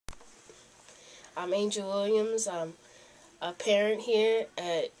I'm Angel Williams. I'm a parent here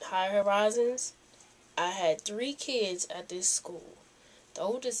at Higher Horizons. I had 3 kids at this school. The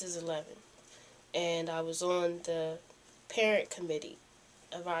oldest is 11, and I was on the parent committee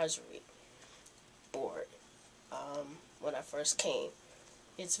advisory board when I first came.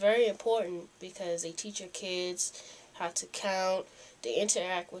 It's very important because they teach your kids how to count, they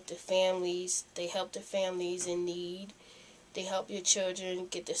interact with the families, they help the families in need, they help your children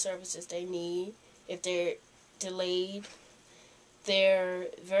get the services they need if they're delayed. They're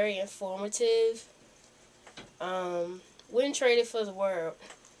very informative. Wouldn't trade it for the world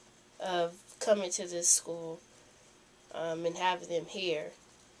of coming to this school and having them here.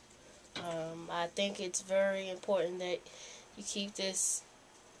 I think it's very important that you keep this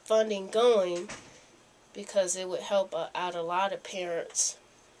funding going because it would help out a lot of parents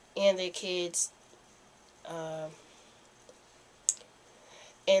and their kids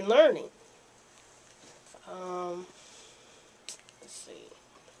in learning. Let's see.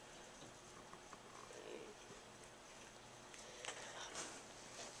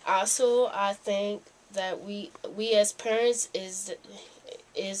 Also, I think that we as parents is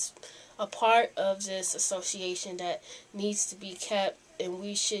a part of this association that needs to be kept, and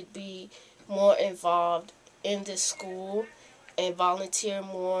we should be more involved in this school and volunteer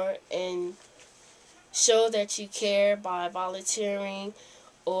more and show that you care by volunteering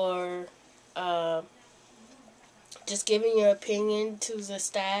or just giving your opinion to the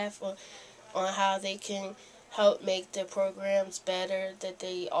staff on how they can help make the programs better that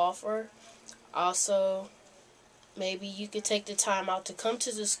they offer. Also, maybe you could take the time out to come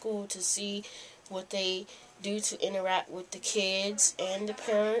to the school to see what they do to interact with the kids and the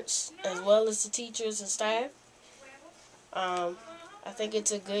parents as well as the teachers and staff. I think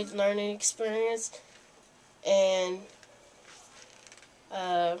it's a good learning experience and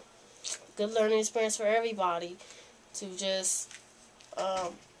good learning experience for everybody to just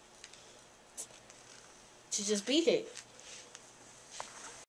be here.